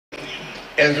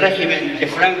El régimen de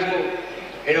Franco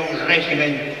era un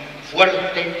régimen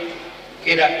fuerte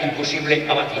que era imposible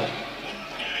abatir.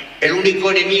 El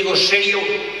único enemigo serio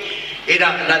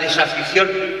era la desafección,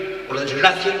 por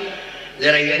desgracia,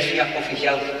 de la Iglesia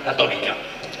oficial católica.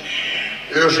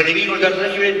 Los enemigos del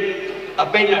régimen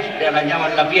apenas le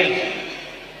arañaban la piel.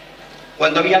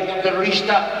 Cuando había acto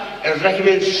terrorista, el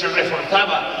régimen se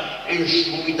reforzaba en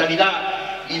su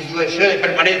vitalidad y su deseo de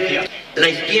permanencia. La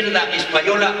izquierda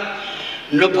española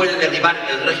no puede derribar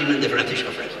el régimen de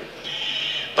Francisco Franco.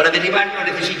 Para derribarlo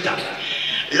necesita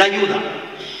la ayuda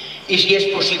y, si es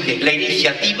posible, la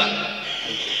iniciativa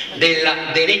de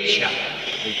la derecha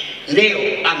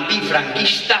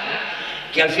neo-antifranquista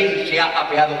que al fin se ha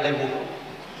apeado del burro.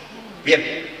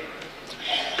 Bien,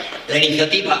 la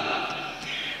iniciativa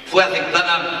fue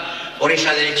aceptada por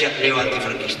esa derecha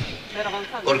neo-antifranquista,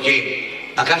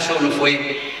 porque ¿acaso no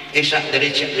fue esa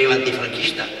derecha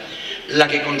neo-antifranquista la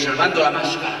que, conservando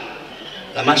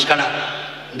la máscara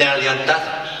de la lealtad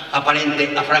aparente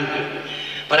a Franco,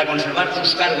 para conservar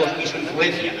sus cargos y su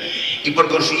influencia y por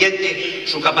consiguiente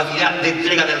su capacidad de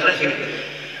entrega del régimen,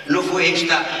 no fue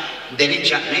esta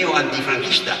derecha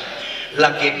neo-antifranquista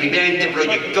la que primeramente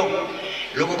proyectó,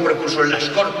 luego propuso en las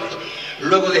Cortes,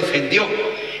 luego defendió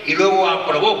y luego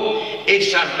aprobó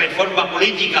esa reforma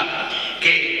política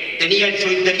que tenía en su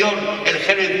interior el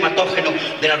germen patógeno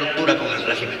de la ruptura con el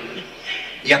régimen?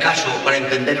 ¿Y acaso, para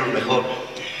entenderlo mejor,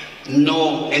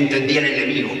 no entendía el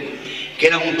enemigo, que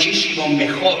era muchísimo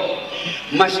mejor,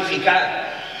 más eficaz,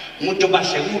 mucho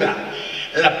más segura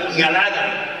la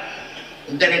puñalada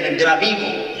del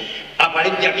amigo,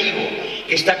 aparente amigo,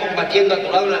 que está combatiendo a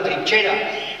tu lado en la trinchera?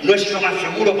 ¿No es eso más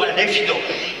seguro para el éxito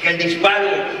que el disparo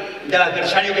del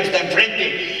adversario que está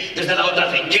enfrente desde la otra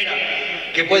trinchera,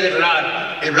 que puede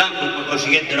errar el blanco y por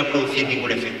consiguiente no producir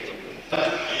ningún efecto?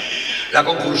 La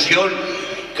conclusión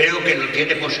creo que no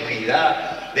tiene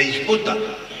posibilidad de disputa.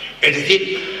 Es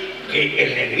decir, que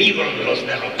el enemigo, los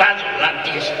derrotados, la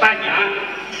anti-España,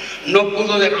 no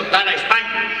pudo derrotar a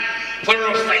España.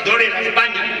 Fueron los traidores a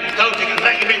España, implicados en el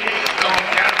régimen